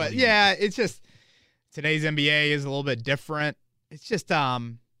Northwest. Yeah, it's just today's NBA is a little bit different. It's just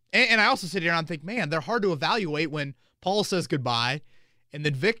and I also sit here and think, man, they're hard to evaluate when Paul says goodbye. And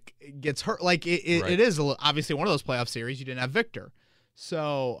then Vic gets hurt. Like, it is obviously one of those playoff series. You didn't have Victor.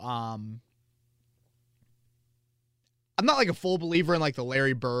 So, I'm not like a full believer in like the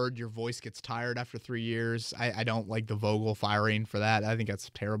Larry Bird, your voice gets tired after 3 years. I don't like the Vogel firing for that. I think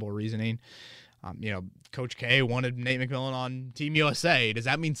that's terrible reasoning. Coach K wanted Nate McMillan on Team USA. Does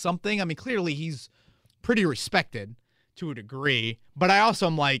that mean something? I mean, clearly he's pretty respected to a degree. But I also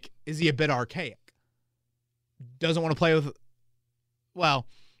am like, is he a bit archaic? Doesn't want to play with... Well,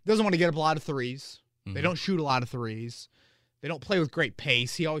 doesn't want to get up a lot of threes. Mm-hmm. They don't shoot a lot of threes. They don't play with great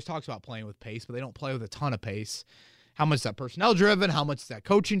pace. He always talks about playing with pace, but they don't play with a ton of pace. How much is that personnel driven? How much is that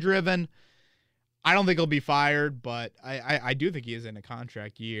coaching driven? I don't think he'll be fired, but I do think he is in a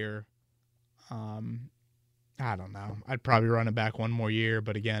contract year. I don't know. I'd probably run it back one more year,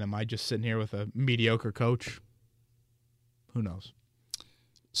 but again, am I just sitting here with a mediocre coach? Who knows?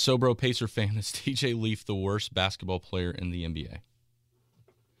 Sobro Pacer fan, is TJ Leaf the worst basketball player in the NBA?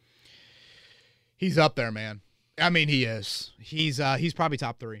 He's up there, man. I mean, he is. He's probably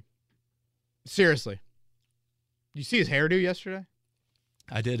top 3. Seriously. You see his hairdo yesterday?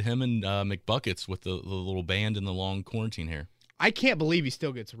 I did. Him and McBuckets with the little band and the long quarantine hair. I can't believe he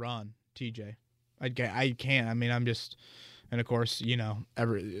still gets run, TJ. I can't. I mean, I'm just, and of course,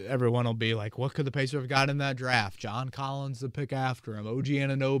 everyone will be like, what could the Pacers have got in that draft? John Collins, the pick after him. OG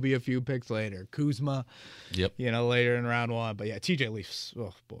Anunoby a few picks later. Kuzma, later in round 1. But yeah, TJ Leafs,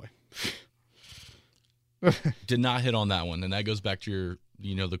 oh boy. Did not hit on that one, and that goes back to your,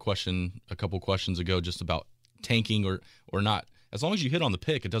 the question a couple questions ago, just about tanking or not as long as you hit on the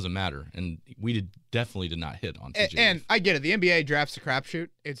pick, it doesn't matter. And we definitely did not hit on TJ. And I get it. The NBA draft's a crapshoot.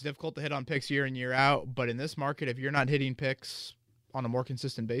 It's difficult to hit on picks year in, year out. But in this market, if you're not hitting picks on a more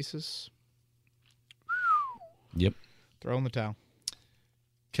consistent basis, yep, throw in the towel.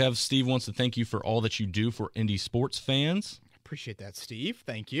 Kev, Steve wants to thank you for all that you do for Indy sports fans. Appreciate that, Steve.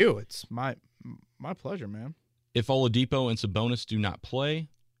 Thank you. It's my pleasure, man. If Oladipo and Sabonis do not play,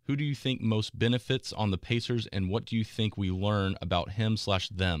 who do you think most benefits on the Pacers, and what do you think we learn about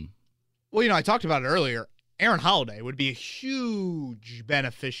him/them? Well, I talked about it earlier. Aaron Holiday would be a huge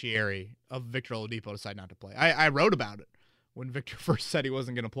beneficiary of Victor Oladipo deciding not to play. I wrote about it when Victor first said he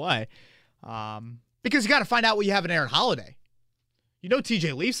wasn't going to play, because you got to find out what you have in Aaron Holiday.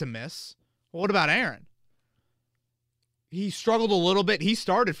 TJ Leaf's a miss. Well, what about Aaron? He struggled a little bit. He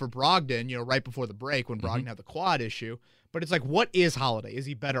started for Brogdon, right before the break when Brogdon had the quad issue. But it's like, what is Holiday? Is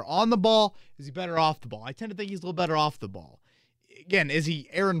he better on the ball? Is he better off the ball? I tend to think he's a little better off the ball. Again, is he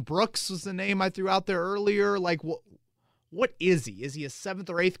Aaron Brooks was the name I threw out there earlier? Like, what is he? Is he a 7th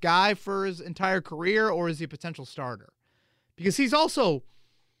or 8th guy for his entire career, or is he a potential starter? Because he's also,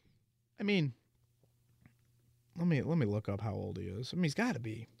 let me look up how old he is. He's got to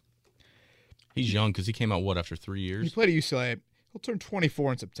be. He's young because he came out, after 3 years? He played at UCLA. He'll turn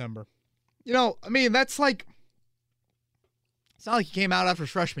 24 in September. That's like, it's not like he came out after his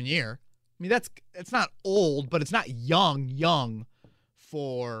freshman year. It's not old, but it's not young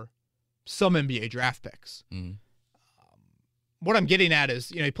for some NBA draft picks. Mm-hmm. What I'm getting at is,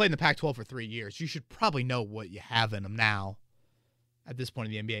 he played in the Pac-12 for 3 years. You should probably know what you have in him now at this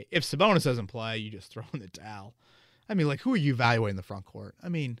point in the NBA. If Sabonis doesn't play, you just throw in the towel. Who are you evaluating the front court?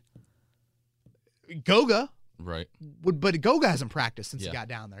 Goga. Right. But Goga hasn't practiced since he got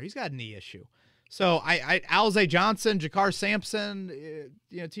down there. He's got a knee issue. So Alize Johnson, Jakar Sampson,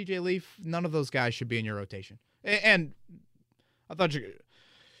 TJ Leaf, none of those guys should be in your rotation. And I thought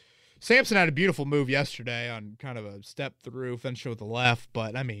Sampson had a beautiful move yesterday on kind of a step through, finished with the left.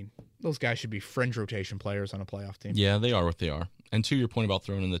 But, those guys should be fringe rotation players on a playoff team. Yeah, they are what they are. And to your point about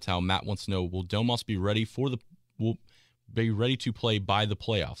throwing in the towel, Matt wants to know, will Domas be ready to play by the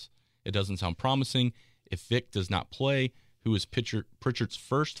playoffs? It doesn't sound promising. If Vic does not play, who is Pritchard's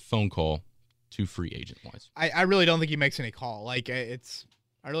first phone call to free agent-wise? I really don't think he makes any call. I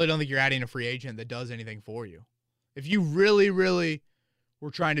really don't think you're adding a free agent that does anything for you. If you really, really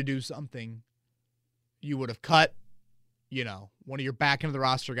were trying to do something, you would have cut, one of your back into the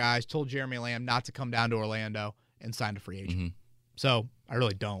roster guys, told Jeremy Lamb not to come down to Orlando, and signed a free agent. Mm-hmm. So I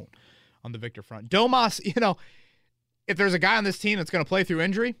really don't on the Victor front. Domas, if there's a guy on this team that's going to play through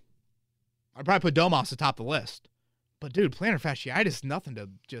injury, I'd probably put Domas atop the list. But, dude, plantar fasciitis is nothing to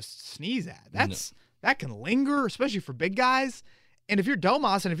just sneeze at. That can linger, especially for big guys. And if you're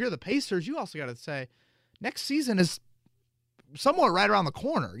Domas and if you're the Pacers, you also got to say, next season is somewhat right around the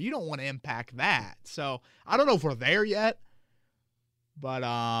corner. You don't want to impact that. So I don't know if we're there yet. But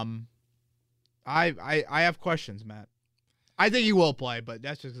I have questions, Matt. I think he will play, but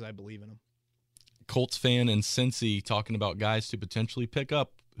that's just because I believe in him. Colts fan and Cincy talking about guys to potentially pick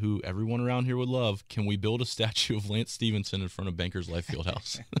up who everyone around here would love. Can we build a statue of Lance Stevenson in front of Bankers Life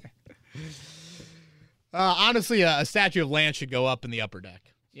Fieldhouse? Honestly, a statue of Lance should go up in the upper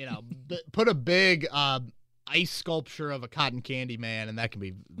deck. Put a big ice sculpture of a cotton candy man, and that can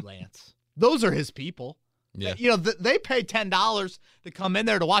be Lance. Those are his people. Yeah. They pay $10 to come in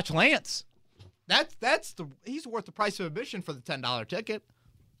there to watch Lance. He's worth the price of admission for the $10 ticket.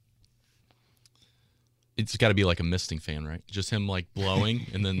 It's got to be like a misting fan, right? Just him blowing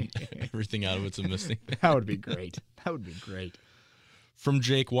and then everything out of it's a misting. That would be great. From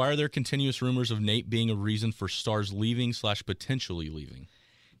Jake, why are there continuous rumors of Nate being a reason for Stars leaving / potentially leaving?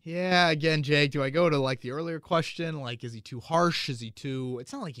 Yeah, again, Jake, do I go to the earlier question? Is he too harsh?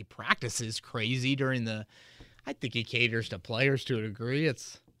 It's not like he practices crazy during I think he caters to players to a degree.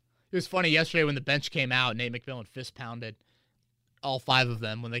 It was funny yesterday when the bench came out, Nate McMillan fist pounded all 5 of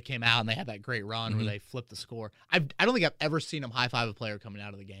them when they came out and they had that great run where they flipped the score. I don't think I've ever seen him high-five a player coming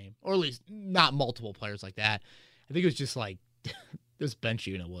out of the game, or at least not multiple players like that. I think it was just this bench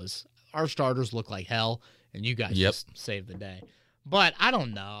unit was, our starters look like hell, and you guys just saved the day. But I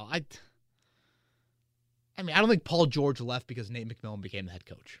don't know. I don't think Paul George left because Nate McMillan became the head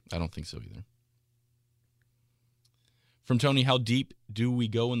coach. I don't think so either. From Tony, how deep do we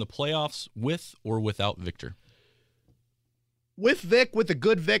go in the playoffs with or without Victor? With Vic, with a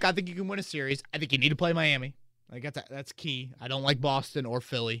good Vic, I think you can win a series. I think you need to play Miami. That's key. I don't like Boston or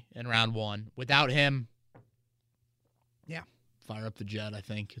Philly in round 1. Without him, fire up the Jet. I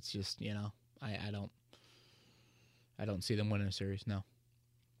think it's just I don't see them winning a series. No.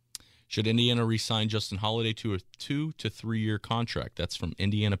 Should Indiana re-sign Justin Holiday to a 2 to 3 year contract? That's from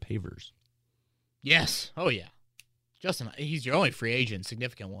Indiana Pavers. Yes. Oh, yeah. Justin, he's your only free agent,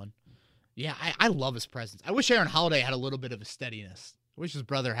 significant one. Yeah, I love his presence. I wish Aaron Holiday had a little bit of his steadiness. I wish his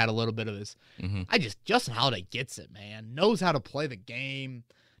brother had a little bit of his. Justin Holiday gets it, man. Knows how to play the game.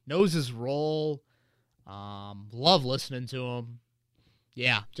 Knows his role. Love listening to him.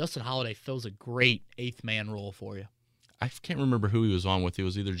 Yeah, Justin Holiday fills a great eighth man role for you. I can't remember who he was on with. It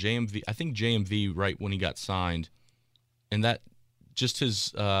was either JMV. I think JMV right when he got signed, and that just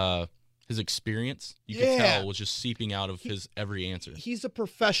his experience, you could tell, was just seeping out of his every answer. He's a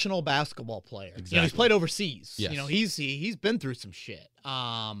professional basketball player. Exactly. He's played overseas. Yes. He's been through some shit.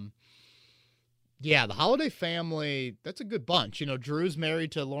 Yeah, the Holiday family, that's a good bunch. Drew's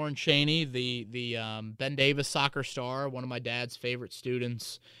married to Lauren Cheney, the Ben Davis soccer star, one of my dad's favorite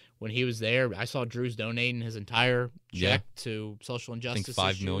students. When he was there, I saw Drew's donating his entire check to social injustice.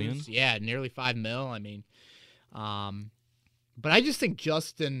 I think $5 million. Yeah, nearly $5 million. I mean, but I just think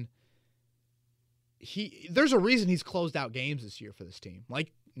Justin, there's a reason he's closed out games this year for this team.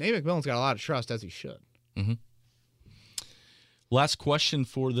 Like, Nate McMillan's got a lot of trust, as he should. Mm-hmm. Last question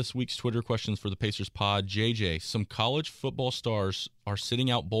for this week's Twitter questions for the Pacers pod. JJ, some college football stars are sitting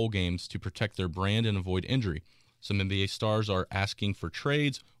out bowl games to protect their brand and avoid injury. Some NBA stars are asking for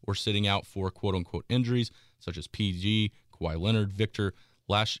trades or sitting out for quote-unquote injuries, such as PG, Kawhi Leonard, Victor,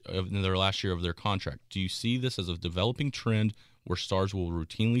 in their last year of their contract. Do you see this as a developing trend where stars will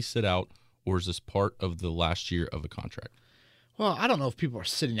routinely sit out, or is this part of the last year of a contract? Well, I don't know if people are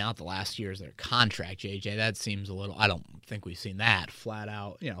sitting out the last years of their contract, JJ. That seems a little – I don't think we've seen that flat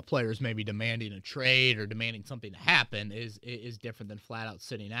out. Players maybe demanding a trade or demanding something to happen is different than flat out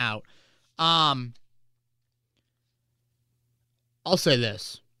sitting out. I'll say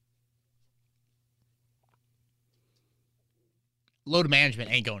this. Load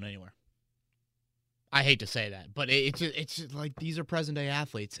management ain't going anywhere. I hate to say that, but it's like these are present day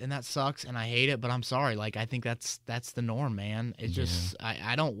athletes, and that sucks, and I hate it. But I'm sorry, like I think that's the norm, man. It's just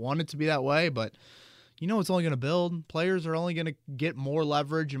I don't want it to be that way, but it's only going to build. Players are only going to get more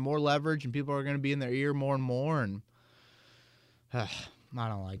leverage, and people are going to be in their ear more and more, and I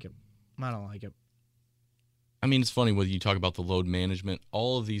don't like it. I mean, it's funny when you talk about the load management.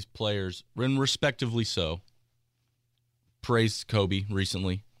 All of these players, and respectively so, praised Kobe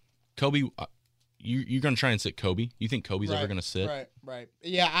recently. Kobe. You're going to try and sit Kobe? You think Kobe's ever going to sit? Right.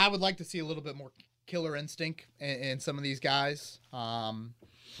 Yeah, I would like to see a little bit more killer instinct in some of these guys.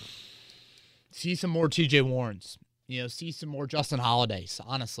 See some more TJ Warrens. See some more Justin Holidays.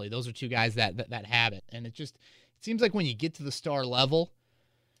 Honestly, those are two guys that have it. And it seems like when you get to the star level,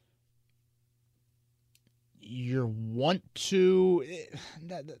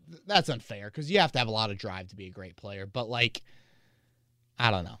 that's unfair because you have to have a lot of drive to be a great player. But,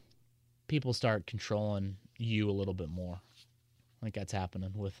 I don't know. People start controlling you a little bit more. I think that's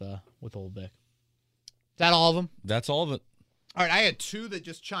happening with Old Vic. Is that all of them? That's all of it. All right, I had two that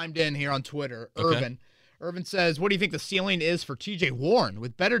just chimed in here on Twitter. Okay. Irvin says, what do you think the ceiling is for TJ Warren?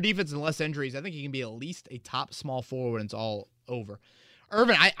 With better defense and less injuries, I think he can be at least a top small forward and it's all over.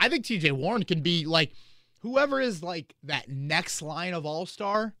 Irvin, I think TJ Warren can be like, whoever is like that next line of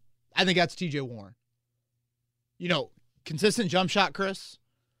all-star, I think that's TJ Warren. Consistent jump shot, Chris.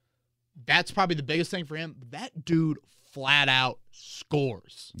 That's probably the biggest thing for him. That dude flat out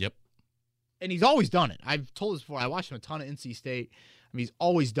scores. Yep. And he's always done it. I've told this before. I watched him a ton of NC State. I mean, he's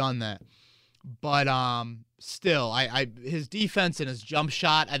always done that. But still, his defense and his jump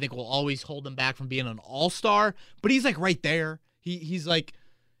shot, I think, will always hold him back from being an all-star. But he's like right there. He's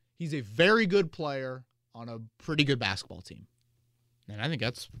a very good player on a pretty good basketball team. And I think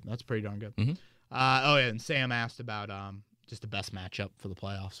that's pretty darn good. Mm-hmm. And Sam asked about just the best matchup for the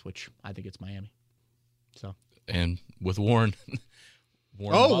playoffs, which I think it's Miami. So, and with Warren,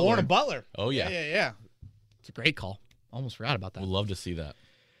 Warren and Butler. Oh yeah. It's a great call. Almost forgot about that. We'd love to see that.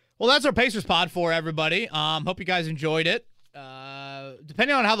 Well, that's our Pacers pod for everybody. Hope you guys enjoyed it.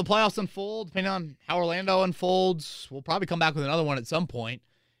 Depending on how the playoffs unfold, depending on how Orlando unfolds, we'll probably come back with another one at some point.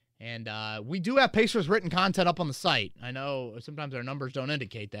 And we do have Pacers written content up on the site. I know sometimes our numbers don't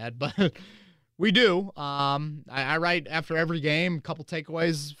indicate that, but we do. I write after every game, a couple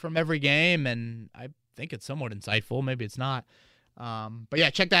takeaways from every game, and I think it's somewhat insightful. Maybe it's not. But yeah,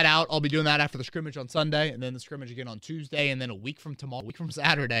 check that out. I'll be doing that after the scrimmage on Sunday, and then the scrimmage again on Tuesday, and then a week from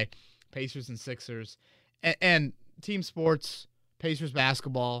Saturday, Pacers and Sixers. And team sports, Pacers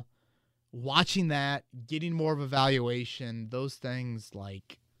basketball, watching that, getting more of a valuation, those things,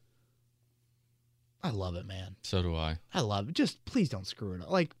 I love it, man. So do I. I love it. Just please don't screw it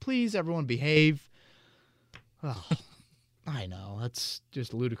up. Please, everyone behave. Oh, I know. That's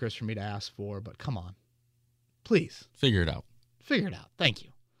just ludicrous for me to ask for, but come on. Please. Figure it out. Figure it out. Thank you.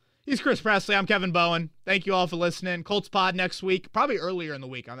 He's Chris Presley. I'm Kevin Bowen. Thank you all for listening. Colts pod next week, probably earlier in the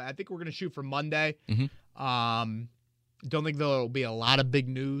week. I think we're going to shoot for Monday. Don't think there'll be a lot of big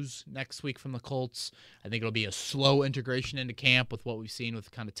news next week from the Colts. I think it'll be a slow integration into camp with what we've seen with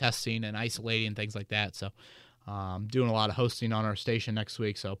kind of testing and isolating and things like that. So doing a lot of hosting on our station next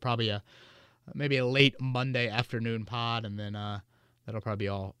week. So probably maybe a late Monday afternoon pod, and then that'll probably be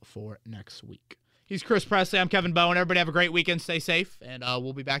all for next week. He's Chris Presley. I'm Kevin Bowen. Everybody have a great weekend. Stay safe, and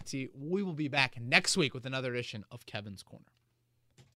we will be back next week with another edition of Kevin's Corner.